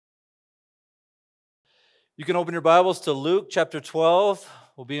You can open your Bibles to Luke chapter 12.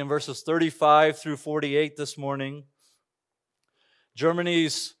 We'll be in verses 35 through 48 this morning.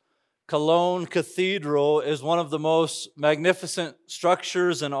 Germany's Cologne Cathedral is one of the most magnificent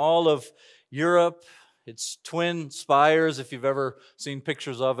structures in all of Europe. It's twin spires, if you've ever seen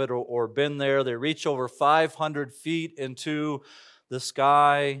pictures of it or been there. They reach over 500 feet into the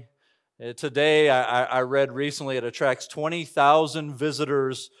sky. Today, I read recently, it attracts 20,000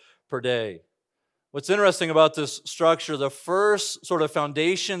 visitors per day. What's interesting about this structure, the first sort of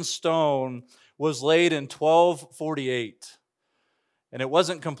foundation stone was laid in 1248, and it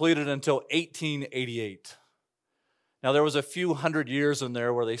wasn't completed until 1888. Now, there was a few hundred years in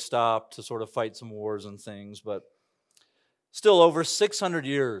there where they stopped to sort of fight some wars and things, but still over 600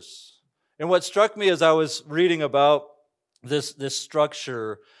 years. And what struck me as I was reading about this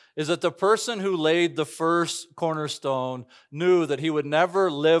structure is that the person who laid the first cornerstone knew that he would never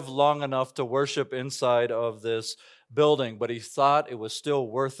live long enough to worship inside of this building, but he thought it was still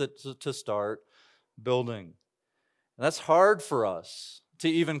worth it to start building. And that's hard for us to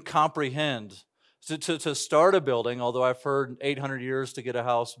even comprehend, to start a building, although I've heard 800 years to get a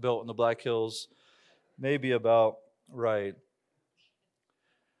house built in the Black Hills, maybe about right.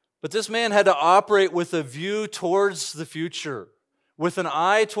 But this man had to operate with a view towards the future, with an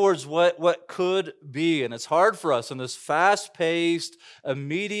eye towards what could be. And it's hard for us in this fast-paced,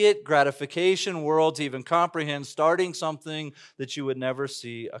 immediate gratification world to even comprehend starting something that you would never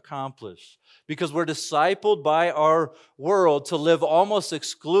see accomplished. Because we're discipled by our world to live almost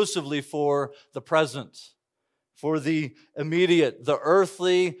exclusively for the present, for the immediate, the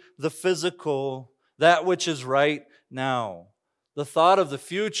earthly, the physical, that which is right now. The thought of the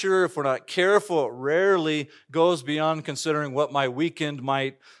future, if we're not careful, it rarely goes beyond considering what my weekend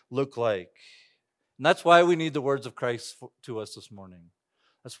might look like. And that's why we need the words of Christ to us this morning.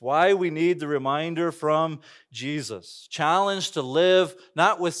 That's why we need the reminder from Jesus. Challenged to live,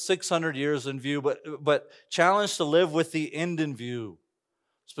 not with 600 years in view, but challenged to live with the end in view.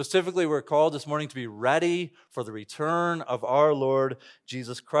 Specifically, we're called this morning to be ready for the return of our Lord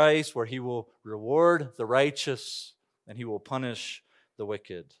Jesus Christ, where He will reward the righteous and He will punish the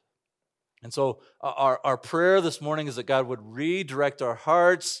wicked. And so our prayer this morning is that God would redirect our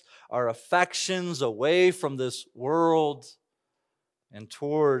hearts, our affections away from this world and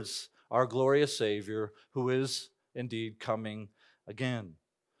towards our glorious Savior, who is indeed coming again.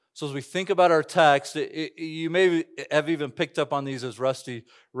 So as we think about our text, you may have even picked up on these as Rusty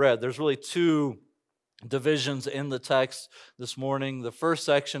read. There's really two divisions in the text this morning. The first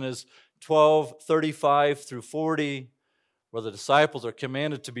section is 12:35 through 40, where the disciples are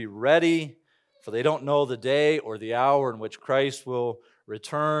commanded to be ready, for they don't know the day or the hour in which Christ will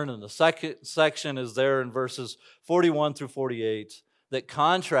return. And the second section is there in verses 41 through 48 that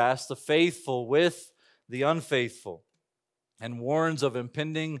contrasts the faithful with the unfaithful and warns of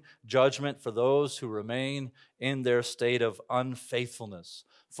impending judgment for those who remain in their state of unfaithfulness,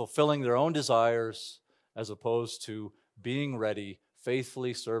 fulfilling their own desires as opposed to being ready,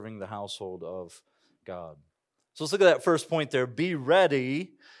 faithfully serving the household of God. So let's look at that first point there. Be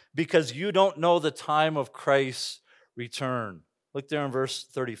ready because you don't know the time of Christ's return. Look there in verse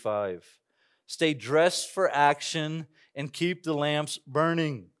 35. Stay dressed for action and keep the lamps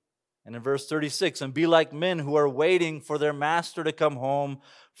burning. And in verse 36, and be like men who are waiting for their master to come home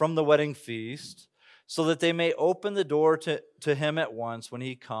from the wedding feast, so that they may open the door to him at once when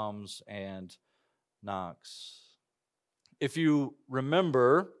he comes and knocks. If you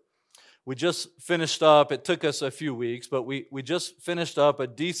remember, we just finished up, it took us a few weeks, but we just finished up a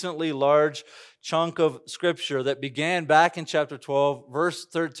decently large chunk of Scripture that began back in chapter 12, verse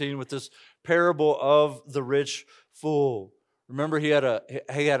 13, with this parable of the rich fool. Remember, he had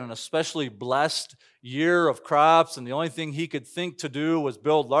an especially blessed year of crops, and the only thing he could think to do was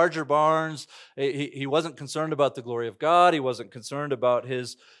build larger barns. He wasn't concerned about the glory of God. He wasn't concerned about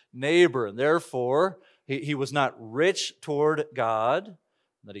his neighbor, and therefore, he was not rich toward God,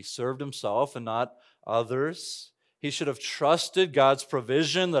 that he served himself and not others. He should have trusted God's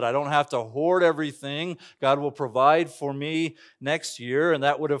provision, that I don't have to hoard everything. God will provide for me next year, and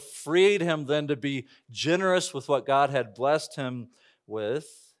that would have freed him then to be generous with what God had blessed him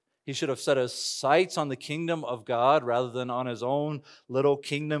with. He should have set his sights on the kingdom of God rather than on his own little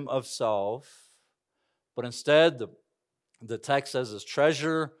kingdom of self. But instead, the text says his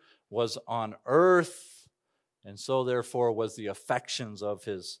treasure was on earth, and so, therefore, was the affections of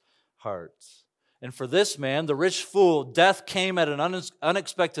his heart. And for this man, the rich fool, death came at an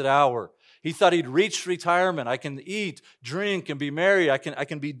unexpected hour. He thought he'd reached retirement. I can eat, drink, and be merry. I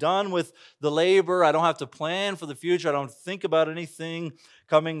can be done with the labor. I don't have to plan for the future. I don't think about anything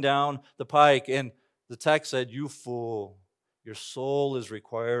coming down the pike. And The text said, "You fool, your soul is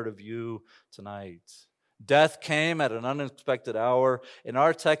required of you tonight." Death came at an unexpected hour. In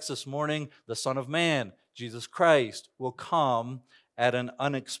our text this morning, the Son of Man, Jesus Christ, will come at an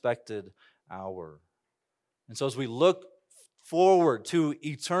unexpected hour. And so as we look forward to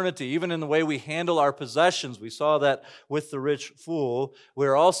eternity, even in the way we handle our possessions, we saw that with the rich fool,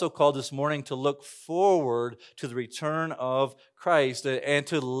 we're also called this morning to look forward to the return of Christ and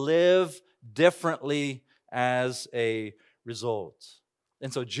to live differently as a result.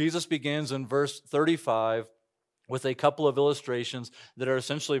 And so Jesus begins in verse 35 with a couple of illustrations that are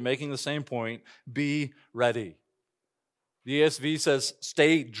essentially making the same point: be ready. The ESV says,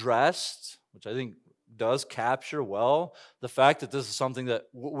 stay dressed, which I think does capture well the fact that this is something that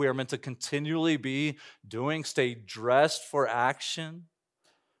we are meant to continually be doing. Stay dressed for action.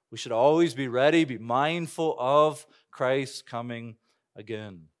 We should always be ready, be mindful of Christ coming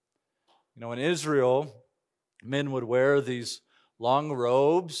again. You know, in Israel, men would wear these long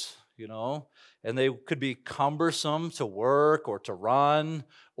robes, and they could be cumbersome to work or to run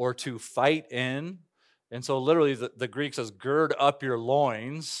or to fight in. And so literally the Greek says, gird up your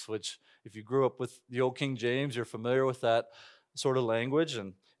loins, which if you grew up with the old King James, you're familiar with that sort of language,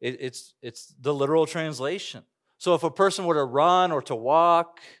 and it's the literal translation. So if a person were to run or to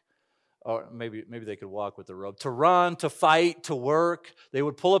walk, or maybe they could walk with the robe, to run, to fight, to work, they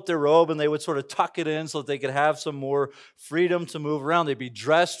would pull up their robe and they would sort of tuck it in so that they could have some more freedom to move around. They'd be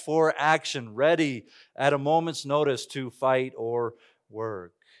dressed for action, ready at a moment's notice to fight or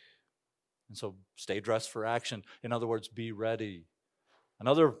work. And so stay dressed for action. In other words, be ready.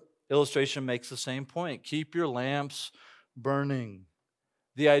 Another illustration makes the same point. Keep your lamps burning.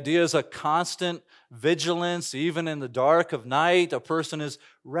 The idea is a constant vigilance. Even in the dark of night, a person is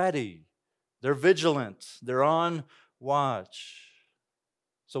ready. They're vigilant. They're on watch.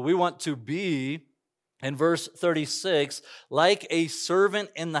 So we want to be, in verse 36, like a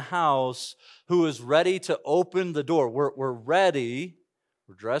servant in the house who is ready to open the door. We're ready.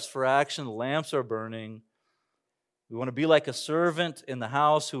 We're dressed for action. The lamps are burning. We want to be like a servant in the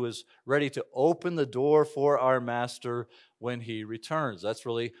house who is ready to open the door for our master when he returns. That's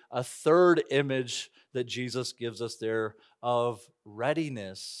really a third image that Jesus gives us there of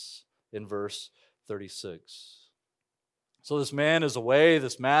readiness in verse 36. So this man is away,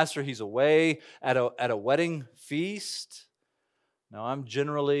 this master, he's away at a wedding feast. Now, I'm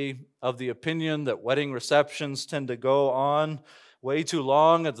generally of the opinion that wedding receptions tend to go on way too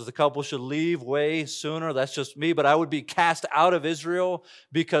long, and that the couple should leave way sooner. That's just me, but I would be cast out of Israel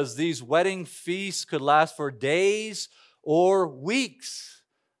because these wedding feasts could last for days or weeks,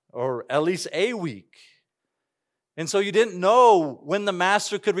 or at least a week. And so you didn't know when the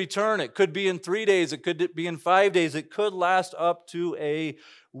master could return. It could be in 3 days, it could be in 5 days, it could last up to a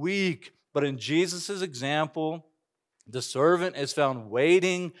week. But in Jesus' example, the servant is found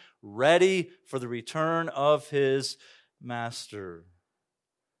waiting, ready for the return of his master.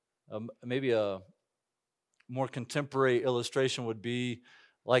 Maybe a more contemporary illustration would be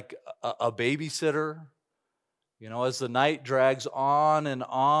like a babysitter. As the night drags on and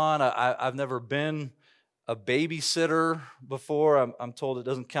on, I've never been a babysitter before. I'm told it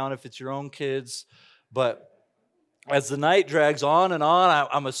doesn't count if it's your own kids, but as the night drags on and on,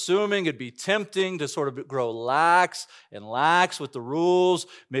 I'm assuming it'd be tempting to sort of grow lax with the rules,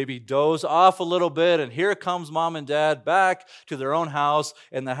 maybe doze off a little bit, and here comes mom and dad back to their own house,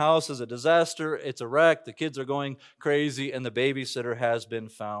 and the house is a disaster, it's a wreck, the kids are going crazy, and the babysitter has been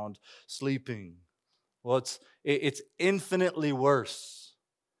found sleeping. Well, it's infinitely worse.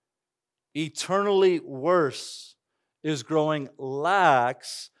 Eternally worse is growing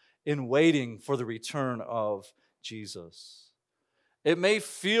lax in waiting for the return of Jesus. It may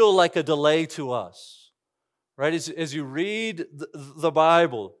feel like a delay to us, right? As you read the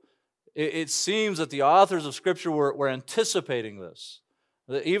Bible, it seems that the authors of Scripture were anticipating this,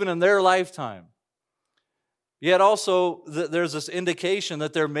 even in their lifetime. Yet also, there's this indication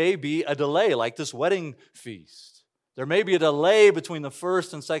that there may be a delay, like this wedding feast. There may be a delay between the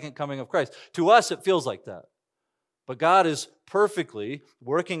first and second coming of Christ. To us, it feels like that. But God is perfectly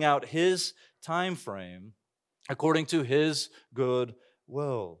working out His time frame according to His good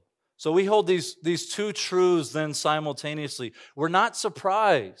will. So we hold these two truths then simultaneously. We're not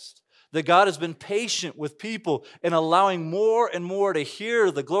surprised that God has been patient with people in allowing more and more to hear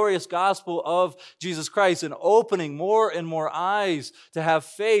the glorious gospel of Jesus Christ and opening more and more eyes to have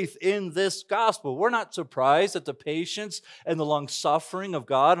faith in this gospel. We're not surprised at the patience and the long suffering of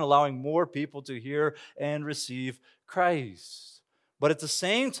God in allowing more people to hear and receive Christ. But at the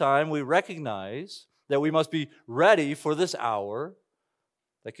same time, we recognize that we must be ready for this hour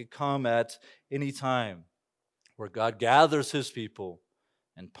that could come at any time, where God gathers his people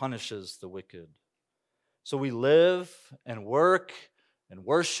and punishes the wicked. So we live and work and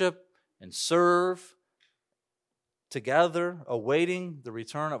worship and serve together, awaiting the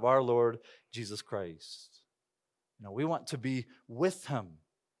return of our Lord Jesus Christ. We want to be with him.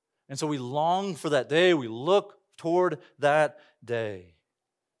 And so we long for that day. We look toward that day.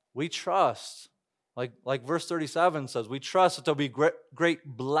 We trust, like verse 37 says, we trust that there'll be great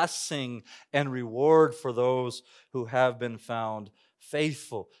blessing and reward for those who have been found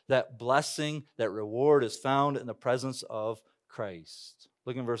faithful. That blessing, that reward is found in the presence of Christ.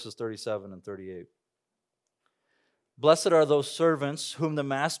 Look in verses 37 and 38. Blessed are those servants whom the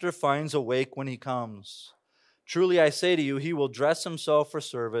master finds awake when he comes. Truly I say to you, he will dress himself for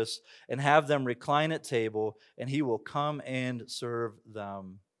service and have them recline at table, and he will come and serve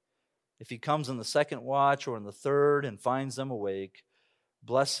them. If he comes in the second watch or in the third and finds them awake,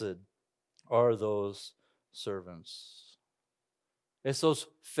 blessed are those servants. It's those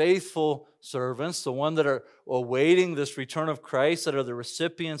faithful servants, the one that are awaiting this return of Christ, that are the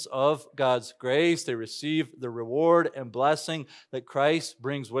recipients of God's grace. They receive the reward and blessing that Christ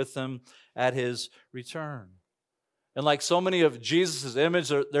brings with him at his return. And like so many of Jesus' image,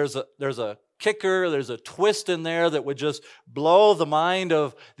 there's a kicker, there's a twist in there that would just blow the mind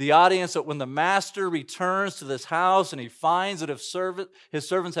of the audience, that when the master returns to this house and he finds that his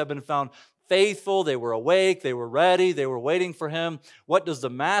servants have been found faithful, they were awake, they were ready, they were waiting for him, what does the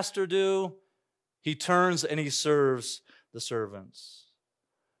master do? He turns and he serves the servants.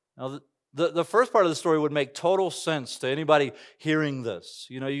 Now, the first part of the story would make total sense to anybody hearing this.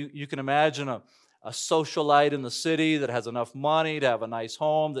 You can imagine a socialite in the city that has enough money to have a nice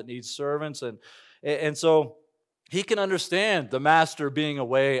home, that needs servants. And so he can understand the master being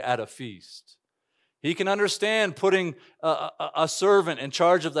away at a feast. He can understand putting a servant in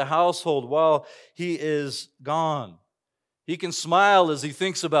charge of the household while he is gone. He can smile as he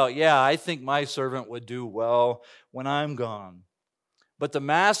thinks about, I think my servant would do well when I'm gone. But the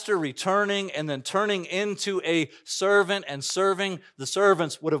master returning and then turning into a servant and serving the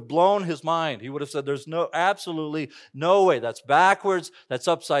servants would have blown his mind. He would have said, there's absolutely no way. That's backwards. That's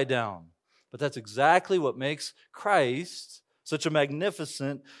upside down. But that's exactly what makes Christ such a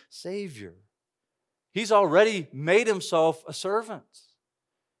magnificent Savior. He's already made himself a servant.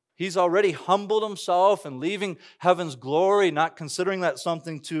 He's already humbled himself and leaving heaven's glory, not considering that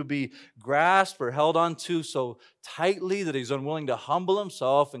something to be grasped or held onto so tightly that he's unwilling to humble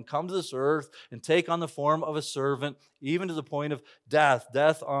himself and come to this earth and take on the form of a servant, even to the point of death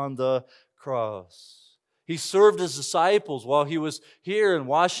on the cross. He served his disciples while he was here and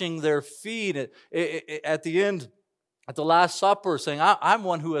washing their feet at the end, at the Last Supper, saying, I'm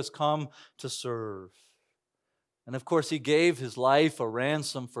one who has come to serve. And of course, he gave his life a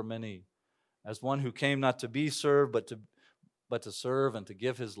ransom for many, as one who came not to be served, but to serve and to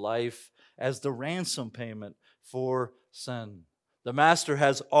give his life as the ransom payment for sin. The master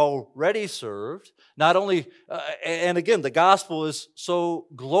has already served, not only, and again, the gospel is so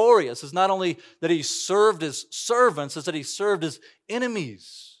glorious. It's not only that he served his servants, it's that he served his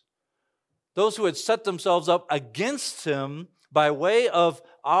enemies. Those who had set themselves up against him by way of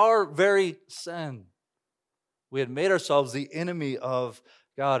our very sin. We had made ourselves the enemy of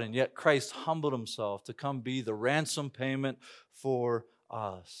God, and yet Christ humbled himself to come be the ransom payment for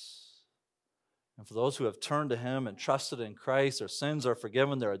us. And for those who have turned to him and trusted in Christ, their sins are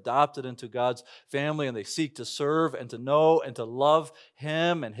forgiven, they're adopted into God's family, and they seek to serve and to know and to love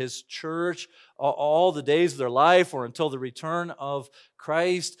him and his church all the days of their life or until the return of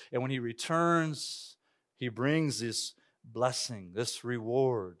Christ. And when he returns, he brings this blessing, this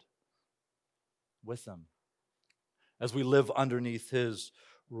reward with him, as we live underneath his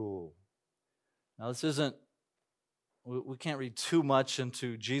rule. Now, we can't read too much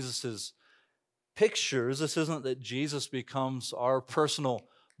into Jesus' pictures. This isn't that Jesus becomes our personal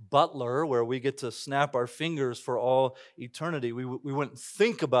butler where we get to snap our fingers for all eternity. We wouldn't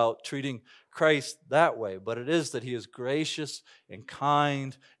think about treating Christ that way, but it is that he is gracious and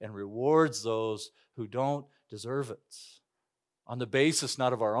kind and rewards those who don't deserve it, on the basis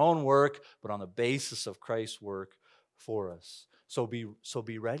not of our own work, but on the basis of Christ's work for us. So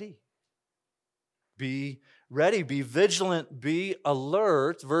be ready. Be ready, be vigilant, be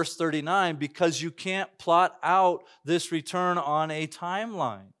alert, verse 39, because you can't plot out this return on a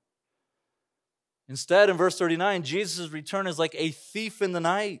timeline. Instead, in verse 39, Jesus' return is like a thief in the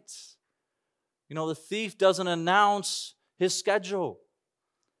night. The thief doesn't announce his schedule.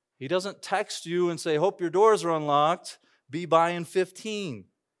 He doesn't text you and say, hope your doors are unlocked, be by in 15.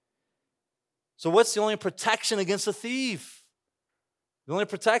 So what's the only protection against a thief? The only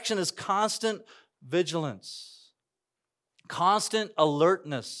protection is constant vigilance, constant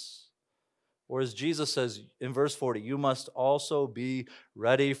alertness. Or as Jesus says in verse 40, you must also be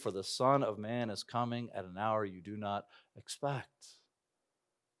ready, for the Son of Man is coming at an hour you do not expect,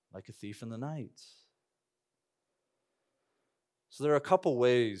 like a thief in the night. So there are a couple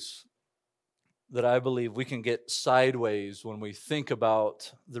ways that I believe we can get sideways when we think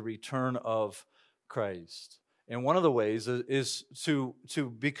about the return of Christ. And one of the ways is to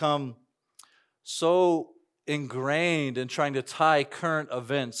become so ingrained in trying to tie current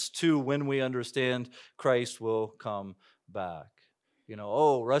events to when we understand Christ will come back.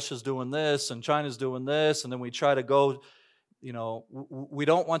 Russia's doing this and China's doing this, and then we try to go, we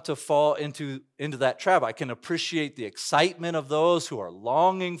don't want to fall into that trap. I can appreciate the excitement of those who are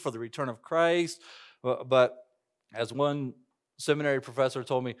longing for the return of Christ, but as one seminary professor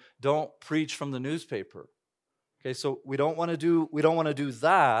told me, don't preach from the newspaper. Okay, so we don't want to do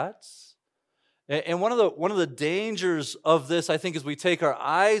that. And one of the dangers of this, I think, is we take our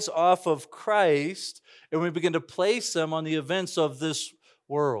eyes off of Christ and we begin to place them on the events of this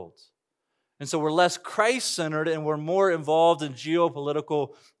world. And so we're less Christ-centered and we're more involved in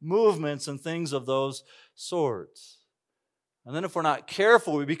geopolitical movements and things of those sorts. And then if we're not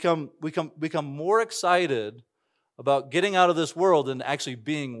careful, we become more excited about getting out of this world than actually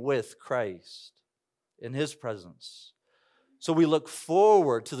being with Christ in His presence. So we look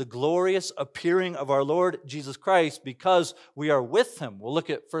forward to the glorious appearing of our Lord Jesus Christ because we are with Him. We'll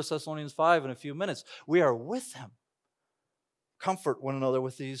look at 1 Thessalonians 5 in a few minutes. We are with Him. Comfort one another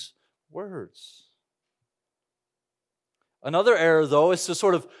with these words. Another error, though, is to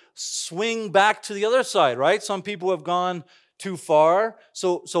sort of swing back to the other side, right? Some people have gone too far.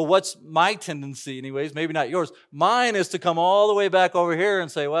 So what's my tendency, anyways? Maybe not yours. Mine is to come all the way back over here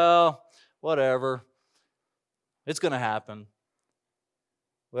and say, well, whatever. It's going to happen.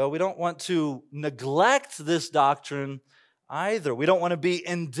 Well, we don't want to neglect this doctrine either. We don't want to be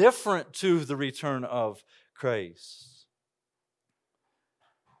indifferent to the return of Christ.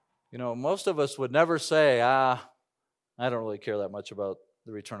 Most of us would never say, I don't really care that much about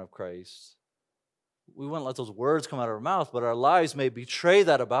the return of Christ. We wouldn't let those words come out of our mouth, but our lives may betray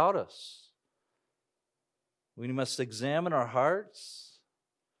that about us. We must examine our hearts.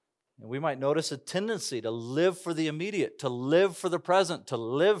 And we might notice a tendency to live for the immediate, to live for the present, to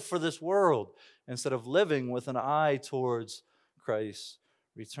live for this world, instead of living with an eye towards Christ's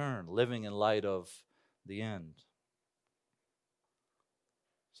return, living in light of the end.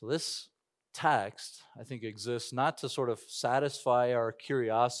 So this text, I think, exists not to sort of satisfy our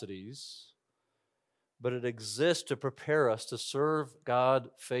curiosities, but it exists to prepare us to serve God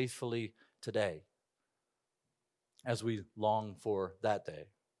faithfully today as we long for that day.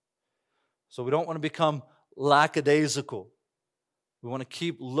 So we don't want to become lackadaisical. We want to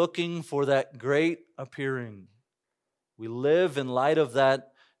keep looking for that great appearing. We live in light of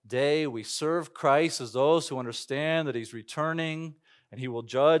that day. We serve Christ as those who understand that He's returning and He will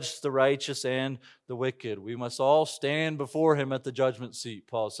judge the righteous and the wicked. We must all stand before Him at the judgment seat,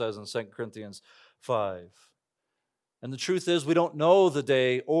 Paul says in 2 Corinthians 5. And the truth is, we don't know the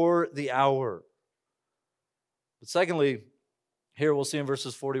day or the hour. But secondly, here we'll see in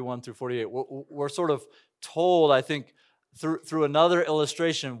verses 41 through 48, we're sort of told, I think, through another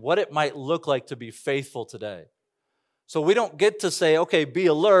illustration, what it might look like to be faithful today. So we don't get to say, okay, be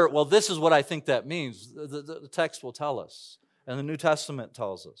alert. Well, this is what I think that means. The text will tell us, and the New Testament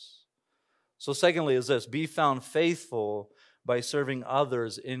tells us. So secondly is this, be found faithful by serving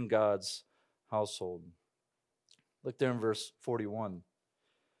others in God's household. Look there in verse 41.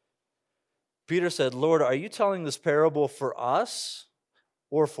 Peter said, Lord, are you telling this parable for us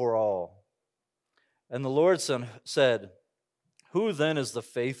or for all? And the Lord said, who then is the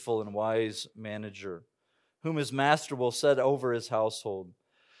faithful and wise manager, whom his master will set over his household,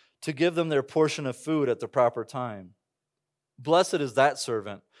 to give them their portion of food at the proper time? Blessed is that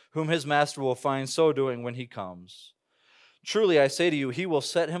servant, whom his master will find so doing when he comes. Truly, I say to you, he will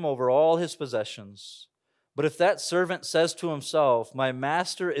set him over all his possessions. But if that servant says to himself, my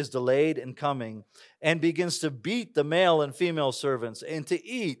master is delayed in coming, and begins to beat the male and female servants, and to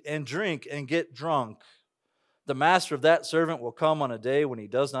eat and drink and get drunk, the master of that servant will come on a day when he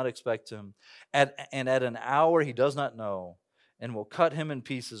does not expect him, and at an hour he does not know, and will cut him in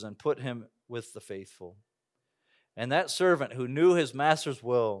pieces and put him with the faithful. And that servant who knew his master's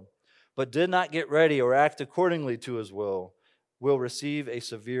will, but did not get ready or act accordingly to his will receive a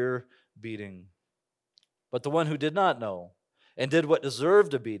severe beating. But the one who did not know and did what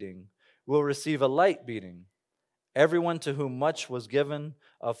deserved a beating will receive a light beating. Everyone to whom much was given,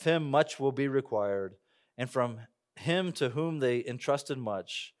 of him much will be required. And from him to whom they entrusted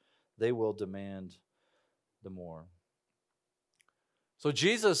much, they will demand the more. So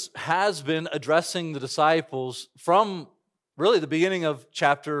Jesus has been addressing the disciples from really the beginning of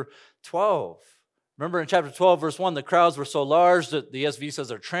chapter 12. Remember in chapter 12, verse 1, the crowds were so large that the ESV says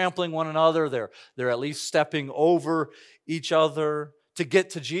they're trampling one another. They're at least stepping over each other to get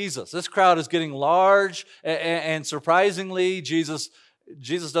to Jesus. This crowd is getting large, and surprisingly, Jesus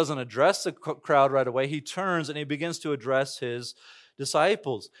doesn't address the crowd right away. He turns and he begins to address his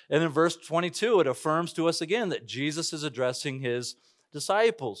disciples. And in verse 22, it affirms to us again that Jesus is addressing his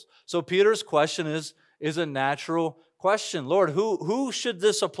disciples. So Peter's question is a natural question. Lord, who should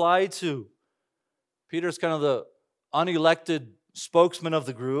this apply to? Peter's kind of the unelected spokesman of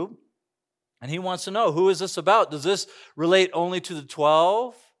the group, and he wants to know, who is this about? Does this relate only to the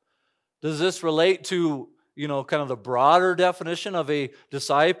 12? Does this relate to, kind of the broader definition of a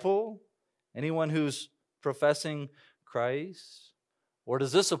disciple? Anyone who's professing Christ? Or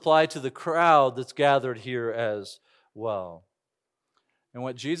does this apply to the crowd that's gathered here as well? And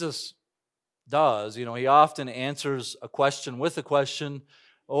what Jesus does, he often answers a question with a question,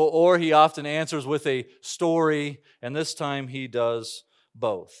 or he often answers with a story, and this time he does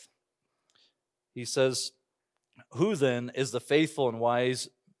both. He says, who then is the faithful and wise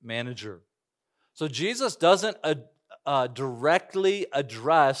manager? So Jesus doesn't directly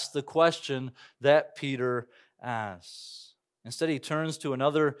address the question that Peter asks. Instead, he turns to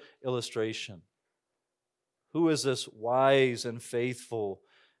another illustration. Who is this wise and faithful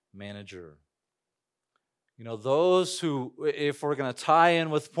manager? Those who, if we're going to tie in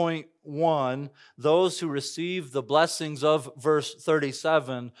with point 1, those who receive the blessings of verse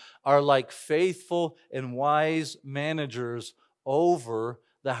 37 are like faithful and wise managers over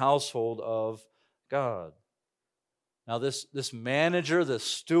the household of God. Now this manager, this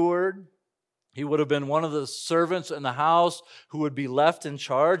steward, he would have been one of the servants in the house who would be left in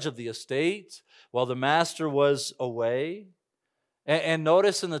charge of the estate while the master was away. And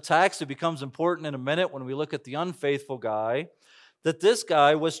notice in the text, it becomes important in a minute when we look at the unfaithful guy, that this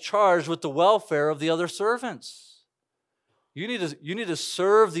guy was charged with the welfare of the other servants. You need to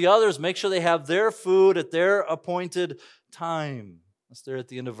serve the others, make sure they have their food at their appointed time. That's there at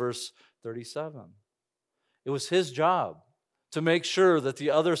the end of verse 37. It was his job to make sure that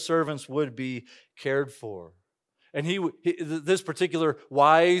the other servants would be cared for. And this particular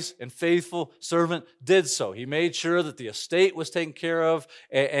wise and faithful servant did so. He made sure that the estate was taken care of,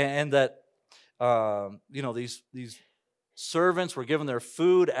 and that these servants were given their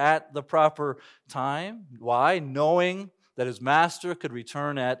food at the proper time. Why? Knowing that his master could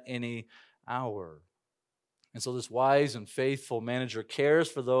return at any hour. And so this wise and faithful manager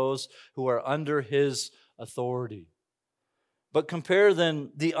cares for those who are under his authority. But compare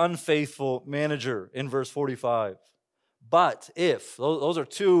then the unfaithful manager in verse 45. But if, those are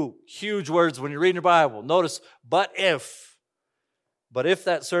two huge words when you're reading your Bible. Notice, but if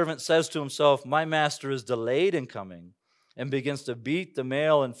that servant says to himself, my master is delayed in coming, and begins to beat the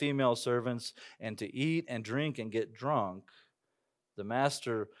male and female servants, and to eat and drink and get drunk, the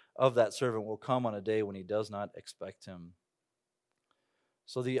master of that servant will come on a day when he does not expect him.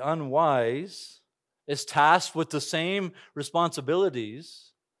 So the unwise is tasked with the same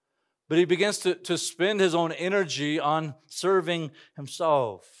responsibilities, but he begins to spend his own energy on serving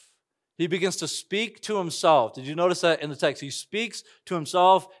himself. He begins to speak to himself. Did you notice that in the text? He speaks to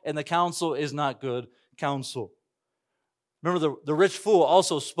himself, and the counsel is not good counsel. Remember, the rich fool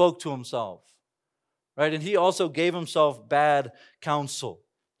also spoke to himself, right? And he also gave himself bad counsel.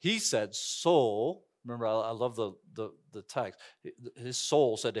 He said, soul, remember, I love the text. His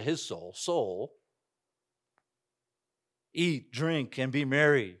soul said to his soul, soul, eat, drink, and be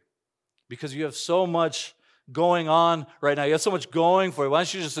merry, because you have so much going on right now. You have so much going for you. Why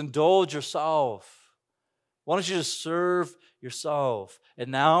don't you just indulge yourself? Why don't you just serve yourself? And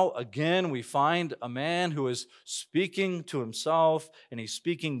now, again, we find a man who is speaking to himself, and he's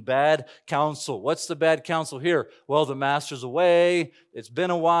speaking bad counsel. What's the bad counsel here? Well, the master's away. It's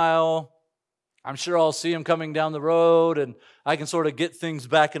been a while. I'm sure I'll see him coming down the road, and I can sort of get things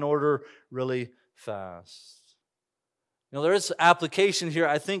back in order really fast. There is application here,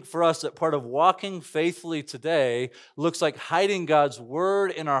 I think, for us that part of walking faithfully today looks like hiding God's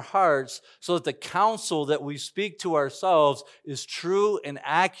word in our hearts so that the counsel that we speak to ourselves is true and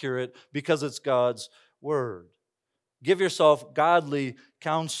accurate because it's God's word. Give yourself godly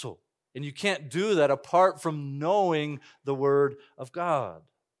counsel. And you can't do that apart from knowing the word of God.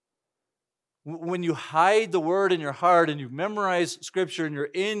 When you hide the word in your heart and you memorize scripture and you're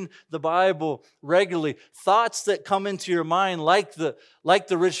in the Bible regularly, thoughts that come into your mind like the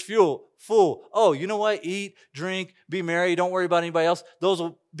rich fool, oh, you know what? Eat, drink, be merry, don't worry about anybody else. Those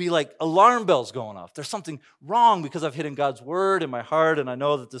will be like alarm bells going off. There's something wrong because I've hidden God's word in my heart and I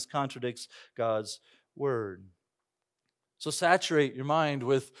know that this contradicts God's word. So saturate your mind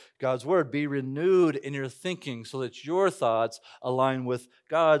with God's word. Be renewed in your thinking so that your thoughts align with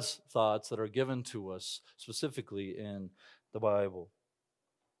God's thoughts that are given to us specifically in the Bible.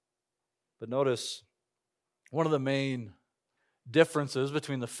 But notice one of the main differences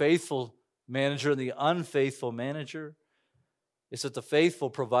between the faithful manager and the unfaithful manager is that the faithful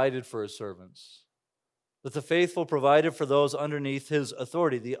provided for his servants. That the faithful provided for those underneath his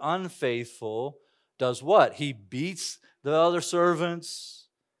authority. The unfaithful does what? He beats the other servants.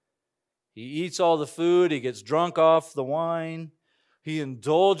 He eats all the food. He gets drunk off the wine. He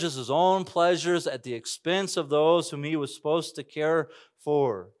indulges his own pleasures at the expense of those whom he was supposed to care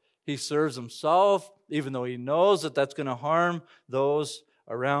for. He serves himself, even though he knows that that's going to harm those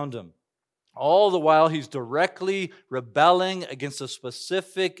around him. All the while, he's directly rebelling against a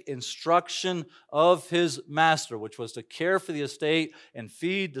specific instruction of his master, which was to care for the estate and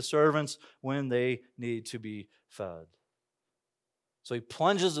feed the servants when they need to be fed. So he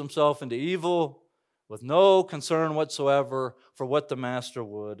plunges himself into evil with no concern whatsoever for what the master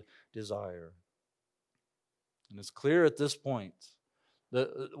would desire. And it's clear at this point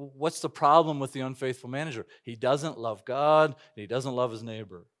what's the problem with the unfaithful manager? He doesn't love God, and he doesn't love his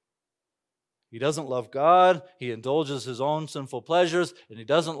neighbor. He doesn't love God, he indulges his own sinful pleasures, and he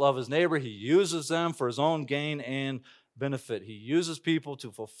doesn't love his neighbor. He uses them for his own gain and benefit. He uses people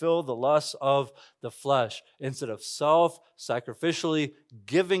to fulfill the lusts of the flesh instead of self-sacrificially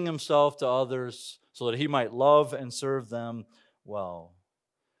giving himself to others so that he might love and serve them well.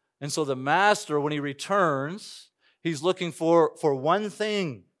 And so the master, when he returns, he's looking for one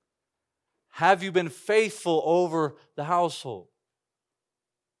thing. Have you been faithful over the household?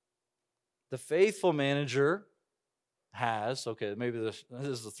 The faithful manager has, okay, maybe this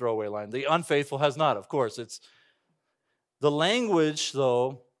is a throwaway line. The unfaithful has not, of course. It's the language,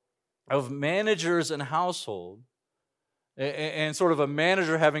 though, of managers and household, and sort of a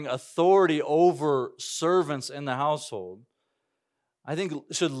manager having authority over servants in the household, I think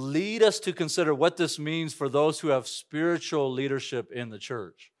should lead us to consider what this means for those who have spiritual leadership in the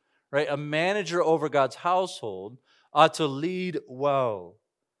church. Right? A manager over God's household ought to lead well.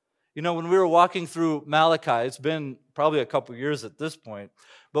 You know, when we were walking through Malachi, it's been probably a couple years at this point,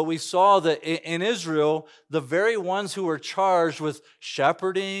 but we saw that in Israel, the very ones who were charged with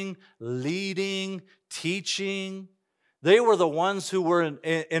shepherding, leading, teaching, they were the ones who were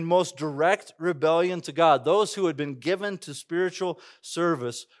in most direct rebellion to God. Those who had been given to spiritual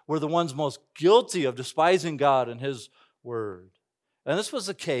service were the ones most guilty of despising God and His Word. And this was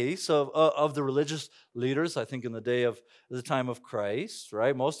the case of the religious leaders, I think, in the time of Christ,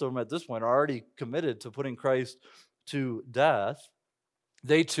 right? Most of them at this point are already committed to putting Christ to death.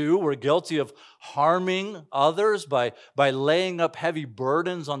 They too were guilty of harming others by laying up heavy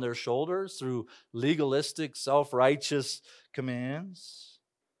burdens on their shoulders through legalistic, self-righteous commands.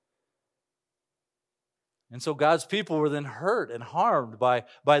 And so God's people were then hurt and harmed by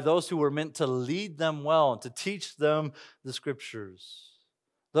those who were meant to lead them well and to teach them the Scriptures.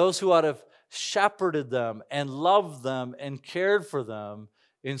 Those who ought to have shepherded them and loved them and cared for them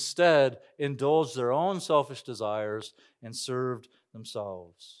instead indulged their own selfish desires and served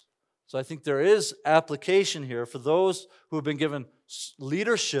themselves. So I think there is application here for those who have been given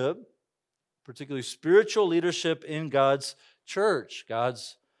leadership, particularly spiritual leadership in God's church,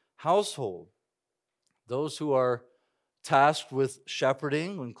 God's household. Those who are tasked with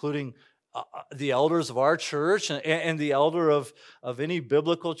shepherding, including the elders of our church and the elder of any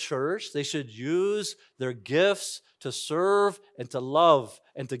biblical church, they should use their gifts to serve and to love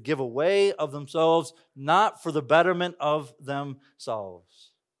and to give away of themselves, not for the betterment of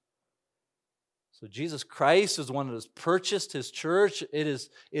themselves. So Jesus Christ is the one that has purchased His church. It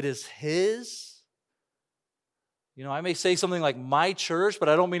is His. You know, I may say something like my church, but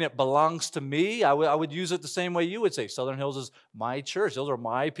I don't mean it belongs to me. I would use it the same way you would say. Southern Hills is my church. Those are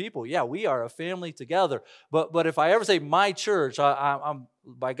my people. Yeah, we are a family together. But if I ever say my church, I'm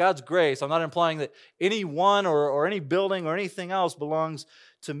by God's grace, I'm not implying that anyone or any building or anything else belongs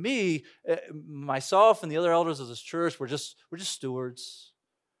to me. Myself and the other elders of this church, we're just stewards.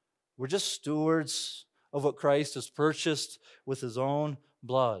 We're just stewards of what Christ has purchased with His own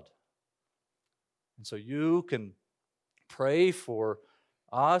blood. And so you can pray for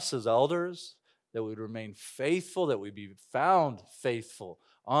us as elders that we would remain faithful, that we be found faithful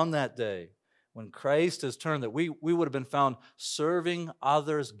on that day, when Christ has turned, that we would have been found serving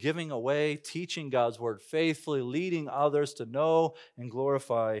others, giving away, teaching God's word faithfully, leading others to know and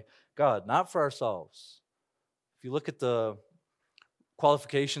glorify God, not for ourselves. If you look at the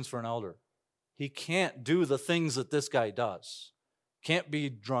qualifications for an elder, he can't do the things that this guy does. Can't be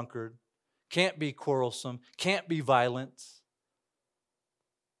drunkard, can't be quarrelsome, can't be violent.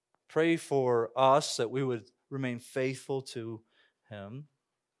 Pray for us that we would remain faithful to him.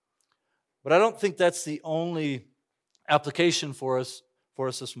 But I don't think that's the only application for us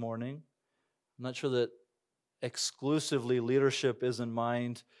this morning. I'm not sure that exclusively leadership is in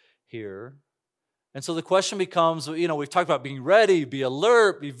mind here. And so the question becomes, we've talked about being ready, be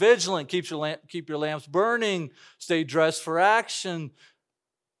alert, be vigilant, keep your lamps burning, stay dressed for action.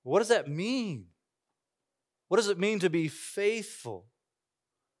 What does that mean? What does it mean to be faithful?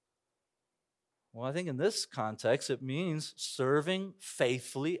 Well, I think in this context, it means serving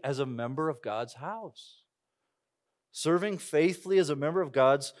faithfully as a member of God's house. Serving faithfully as a member of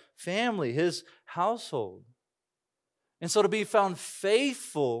God's family, his household. And so to be found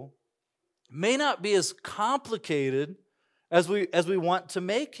faithful may not be as complicated as we want to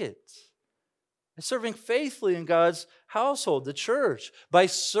make it. It's serving faithfully in God's household, the church, by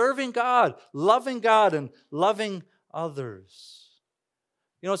serving God, and loving others.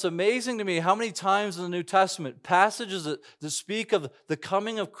 It's amazing to me how many times in the New Testament, passages that speak of the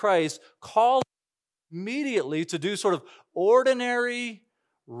coming of Christ call immediately to do sort of ordinary,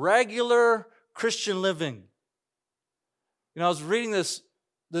 regular Christian living. I was reading this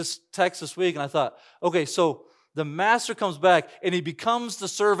text this week and I thought, okay, so the master comes back and he becomes the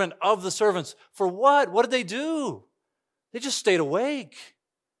servant of the servants. For what? What did they do? They just stayed awake.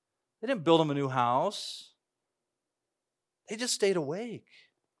 They didn't build him a new house. They just stayed awake.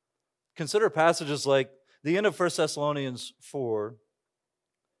 Consider passages like the end of 1 Thessalonians 4.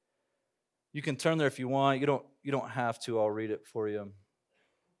 You can turn there if you want. You don't have to. I'll read it for you.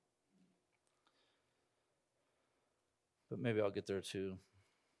 But maybe I'll get there too.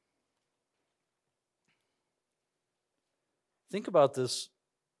 Think about this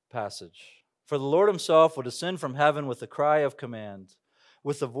passage. For the Lord himself will descend from heaven with a cry of command,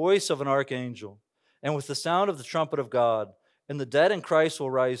 with the voice of an archangel, and with the sound of the trumpet of God. And the dead in Christ will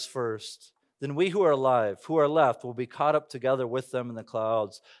rise first. Then we who are alive, who are left, will be caught up together with them in the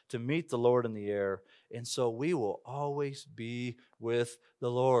clouds to meet the Lord in the air. And so we will always be with the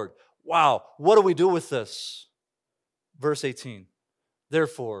Lord. Wow, what do we do with this? Verse 18.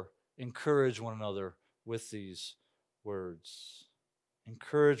 Therefore, encourage one another with these words.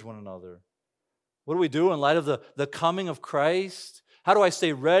 Encourage one another. What do we do in light of the coming of Christ? How do I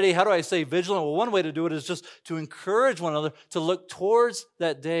stay ready? How do I stay vigilant? Well, one way to do it is just to encourage one another to look towards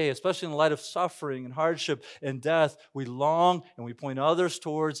that day, especially in the light of suffering and hardship and death. We long and we point others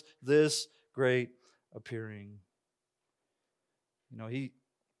towards this great appearing.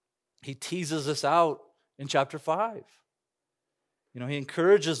 He teases us out in chapter 5. He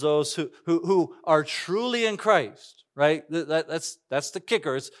encourages those who are truly in Christ, right? That's the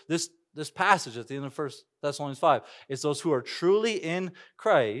kicker. It's this passage at the end of 1 Thessalonians 5. It's those who are truly in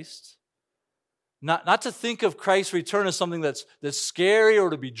Christ, not to think of Christ's return as something that's scary or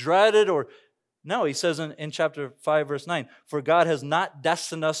to be dreaded. No, he says in chapter 5, verse 9, for God has not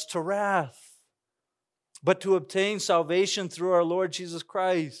destined us to wrath, but to obtain salvation through our Lord Jesus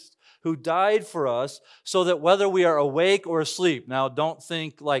Christ, who died for us, so that whether we are awake or asleep, now don't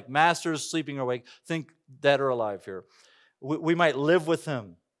think like masters sleeping or awake, think dead or alive here, we might live with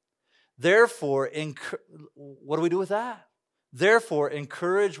him. Therefore, what do we do with that? Therefore,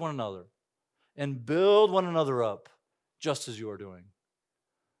 encourage one another and build one another up, just as you are doing.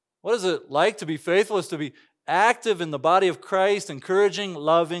 What is it like to be faithful? It's to be active in the body of Christ, encouraging,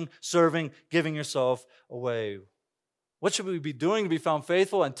 loving, serving, giving yourself away. What should we be doing to be found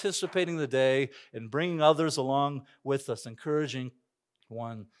faithful? Anticipating the day and bringing others along with us, encouraging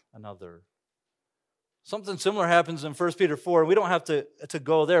one another. Something similar happens in 1 Peter 4. We don't have to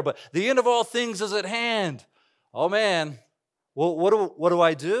go there, but the end of all things is at hand. Oh man, well, what do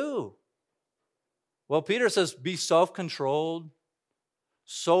I do? Well, Peter says, be self-controlled,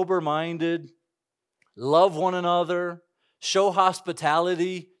 sober-minded, love one another, show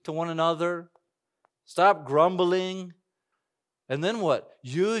hospitality to one another, stop grumbling, and then what?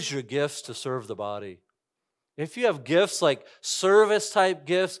 Use your gifts to serve the body. If you have gifts like service-type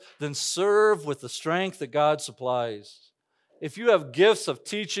gifts, then serve with the strength that God supplies. If you have gifts of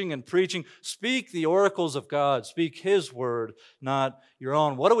teaching and preaching, speak the oracles of God. Speak His word, not your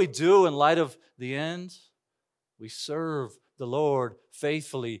own. What do we do in light of the end? We serve the Lord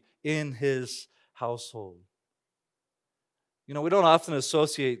faithfully in His household. We don't often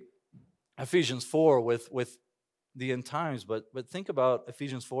associate Ephesians 4 with the end times, but think about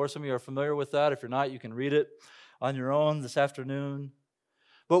Ephesians 4. Some of you are familiar with that. If you're not, you can read it on your own this afternoon.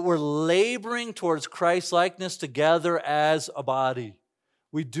 But we're laboring towards Christ-likeness together as a body.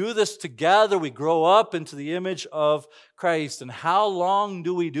 We do this together. We grow up into the image of Christ. And how long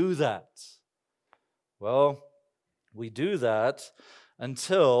do we do that? Well, we do that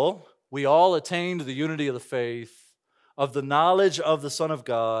until we all attain to the unity of the faith, of the knowledge of the Son of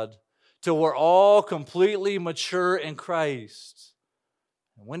God, till we're all completely mature in Christ.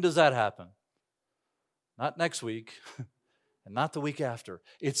 And when does that happen? Not next week, and not the week after.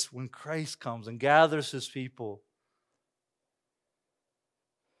 It's when Christ comes and gathers His people.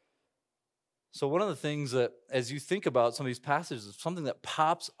 So one of the things that, as you think about some of these passages, something that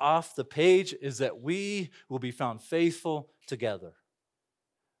pops off the page is that we will be found faithful together,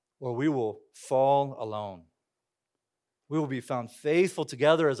 or we will fall alone. We will be found faithful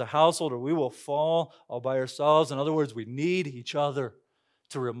together as a household, or we will fall all by ourselves. In other words, we need each other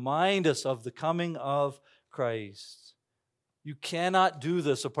to remind us of the coming of Christ. You cannot do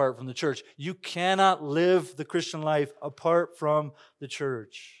this apart from the church. You cannot live the Christian life apart from the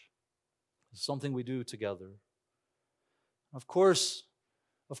church. It's something we do together. Of course,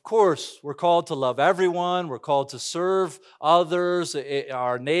 we're called to love everyone. We're called to serve others,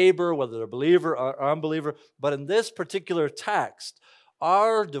 our neighbor, whether they're a believer or unbeliever. But in this particular text,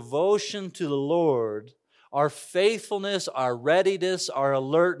 our devotion to the Lord, our faithfulness, our readiness, our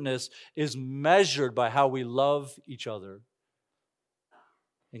alertness is measured by how we love each other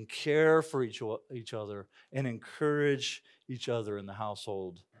and care for each other and encourage each other in the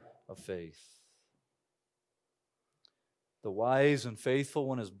household of faith. The wise and faithful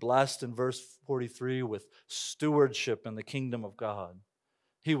one is blessed in verse 43 with stewardship in the kingdom of God.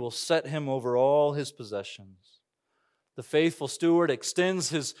 He will set him over all his possessions. The faithful steward extends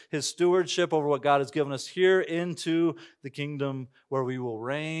his stewardship over what God has given us here into the kingdom where we will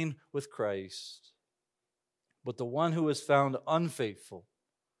reign with Christ. But the one who is found unfaithful,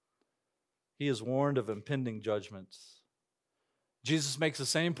 he is warned of impending judgments. Jesus makes the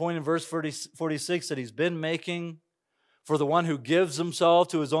same point in verse 46 that He's been making. For the one who gives himself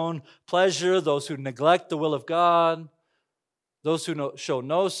to his own pleasure, those who neglect the will of God, those who show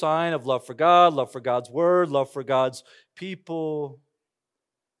no sign of love for God, love for God's word, love for God's people,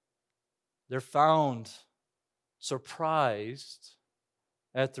 they're found surprised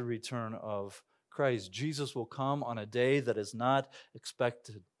at the return of Christ. Jesus will come on a day that is not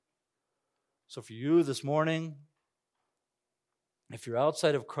expected. So for you this morning, if you're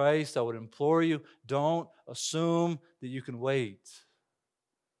outside of Christ, I would implore you, don't assume that you can wait.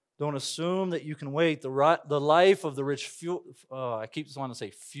 Don't assume that you can wait. The life of the rich fuel, I keep wanting to say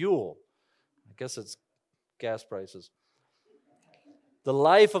fuel. I guess it's gas prices. The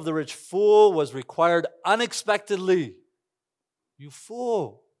life of the rich fool was required unexpectedly. You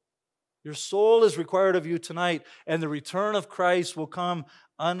fool. Your soul is required of you tonight, and the return of Christ will come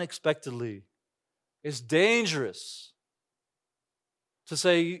unexpectedly. It's dangerous to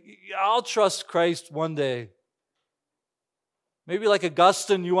say, I'll trust Christ one day. Maybe like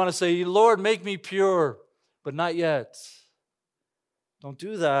Augustine, you want to say, Lord, make me pure, but not yet. Don't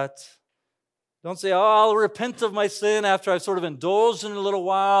do that. Don't say, I'll repent of my sin after I've sort of indulged in it a little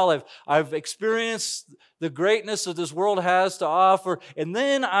while. I've experienced the greatness that this world has to offer, and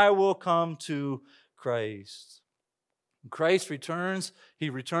then I will come to Christ. When Christ returns,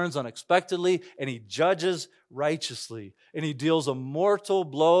 He returns unexpectedly, and He judges righteously. And He deals a mortal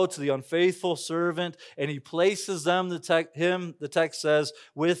blow to the unfaithful servant, and He places them, the text says,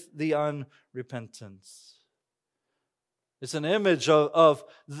 with the unrepentant. It's an image of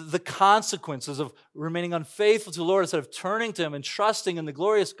the consequences of remaining unfaithful to the Lord instead of turning to Him and trusting in the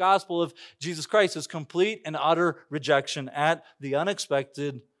glorious gospel of Jesus Christ, His complete and utter rejection at the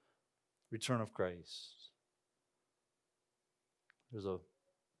unexpected return of Christ.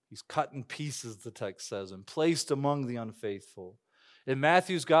 He's cut in pieces, the text says, and placed among the unfaithful. In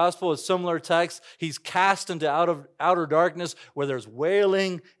Matthew's gospel, a similar text, He's cast into outer darkness where there's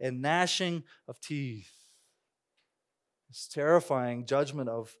wailing and gnashing of teeth. It's terrifying judgment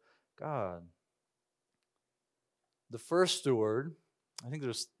of God. The first steward, I think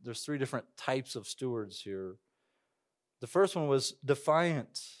there's three different types of stewards here. The first one was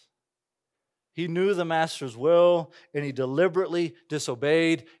defiant. He knew the master's will, and he deliberately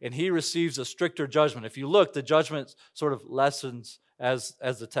disobeyed, and he receives a stricter judgment. If you look, the judgment sort of lessens as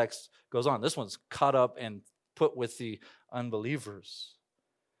the text goes on. This one's cut up and put with the unbelievers.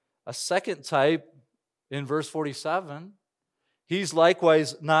 A second type, in verse 47, he's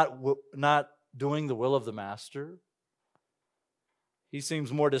likewise not doing the will of the master. He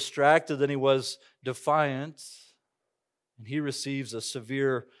seems more distracted than he was defiant, and he receives a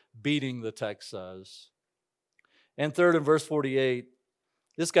severe beating, the text says. And third, in verse 48,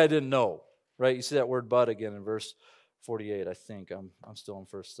 this guy didn't know, right? You see that word but again in verse 48, I think. I'm still in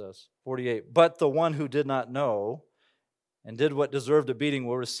verse 48. But the one who did not know and did what deserved a beating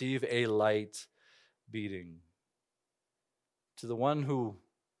will receive a light beating. To the one who,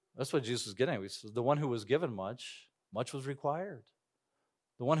 that's what Jesus was getting at. The one who was given much, much was required.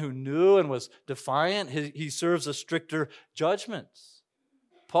 The one who knew and was defiant, he serves a stricter judgment.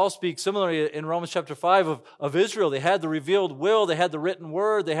 Paul speaks similarly in Romans chapter 5 of Israel. They had the revealed will, they had the written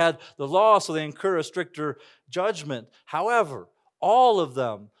word, they had the law, so they incur a stricter judgment. However, all of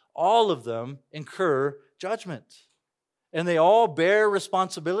them incur judgment. And they all bear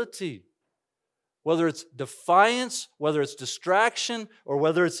responsibility. Whether it's defiance, whether it's distraction, or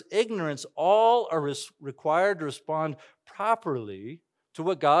whether it's ignorance, all are required to respond properly to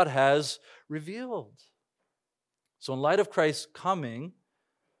what God has revealed. So in light of Christ's coming,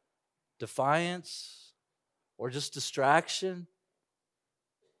 defiance, or just distraction,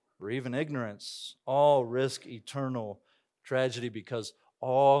 or even ignorance, all risk eternal tragedy because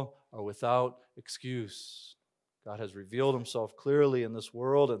all are without excuse. God has revealed himself clearly in this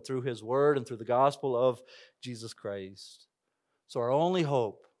world and through his word and through the gospel of Jesus Christ. So our only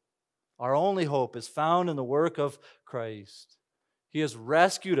hope is found in the work of Christ. He has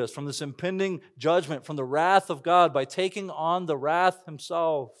rescued us from this impending judgment, from the wrath of God by taking on the wrath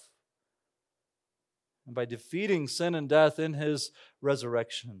himself and by defeating sin and death in his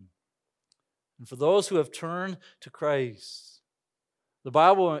resurrection. And for those who have turned to Christ, the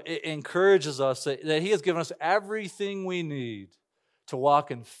Bible encourages us that he has given us everything we need to walk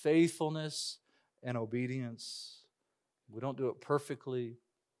in faithfulness and obedience. We don't do it perfectly,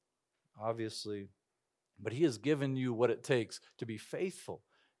 obviously, but he has given you what it takes to be faithful.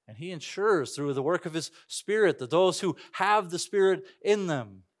 And he ensures through the work of his Spirit that those who have the Spirit in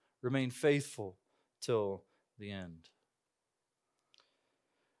them remain faithful till the end.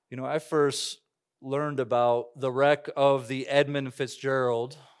 You know, I first learned about the wreck of the Edmund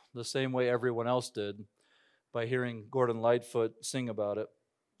Fitzgerald the same way everyone else did, by hearing Gordon Lightfoot sing about it.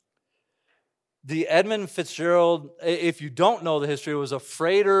 The Edmund Fitzgerald, if you don't know the history, was a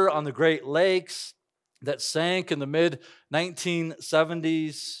freighter on the Great Lakes that sank in the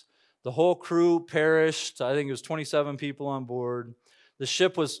mid-1970s. The whole crew perished. I think it was 27 people on board. The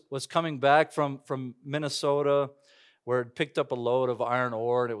ship was coming back from Minnesota, where it picked up a load of iron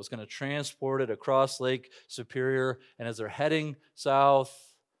ore, and it was going to transport it across Lake Superior. And as they're heading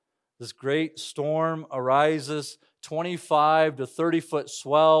south, this great storm arises, 25 to 30-foot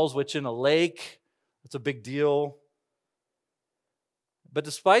swells, which in a lake, it's a big deal. But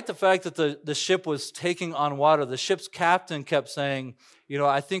despite the fact that the ship was taking on water, the ship's captain kept saying,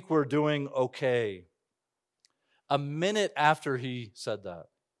 I think we're doing okay. A minute after he said that,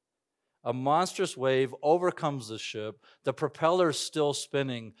 a monstrous wave overcomes the ship. The propeller's still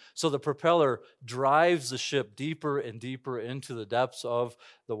spinning, so the propeller drives the ship deeper and deeper into the depths of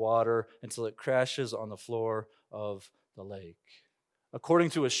the water until it crashes on the floor of the lake. According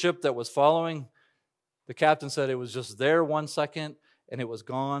to a ship that was following, the captain said it was just there 1 second and it was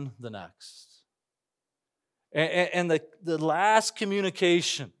gone the next. And the last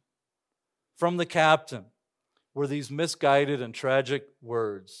communication from the captain were these misguided and tragic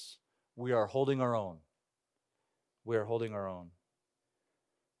words: "We are holding our own. We are holding our own."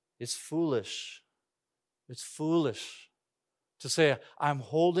 It's foolish. It's foolish to say, I'm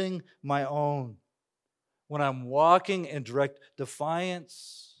holding my own, when I'm walking in direct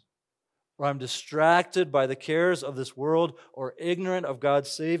defiance, or I'm distracted by the cares of this world, or ignorant of God's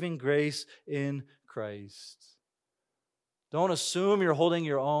saving grace in Christ. Don't assume you're holding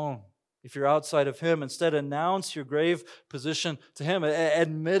your own if you're outside of Him. Instead, announce your grave position to Him.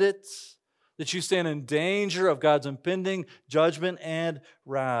 Admit it, that you stand in danger of God's impending judgment and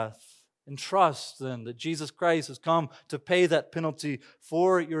wrath. And trust, then, that Jesus Christ has come to pay that penalty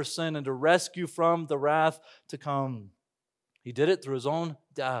for your sin and to rescue from the wrath to come. He did it through His own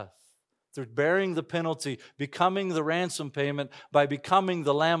death, through bearing the penalty, becoming the ransom payment by becoming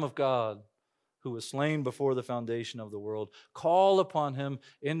the Lamb of God who was slain before the foundation of the world. Call upon Him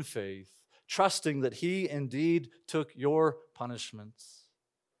in faith, trusting that He indeed took your punishments.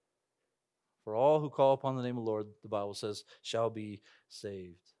 For all who call upon the name of the Lord, the Bible says, shall be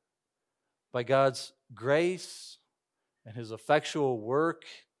saved. By God's grace and His effectual work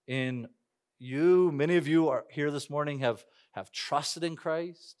in you, many of you are here this morning have trusted in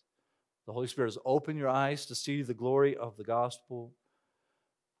Christ. The Holy Spirit has opened your eyes to see the glory of the gospel.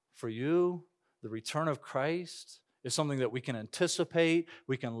 For you, the return of Christ is something that we can anticipate,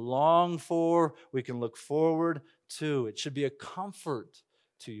 we can long for, we can look forward to. It should be a comfort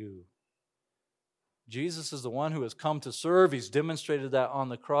to you. Jesus is the one who has come to serve. He's demonstrated that on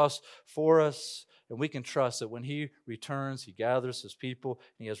the cross for us. And we can trust that when He returns, He gathers His people,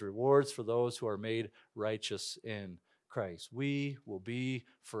 and He has rewards for those who are made righteous in Christ. We will be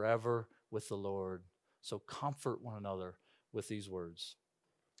forever with the Lord. So comfort one another with these words.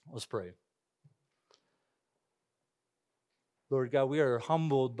 Let's pray. Lord God, we are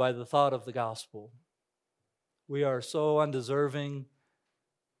humbled by the thought of the gospel. We are so undeserving.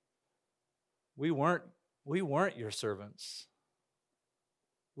 We weren't your servants.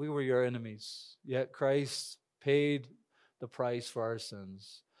 We were your enemies. Yet Christ paid the price for our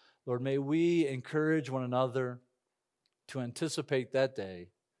sins. Lord, may we encourage one another to anticipate that day.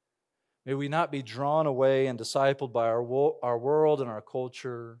 May we not be drawn away and discipled by our world and our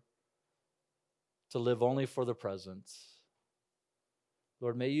culture to live only for the present.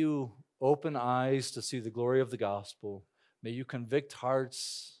 Lord, may you open eyes to see the glory of the gospel. May you convict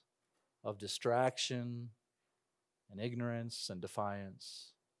hearts of distraction and ignorance and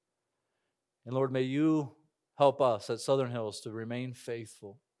defiance. And Lord, may you help us at Southern Hills to remain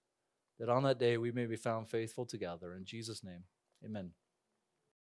faithful, that on that day we may be found faithful together. In Jesus' name, amen.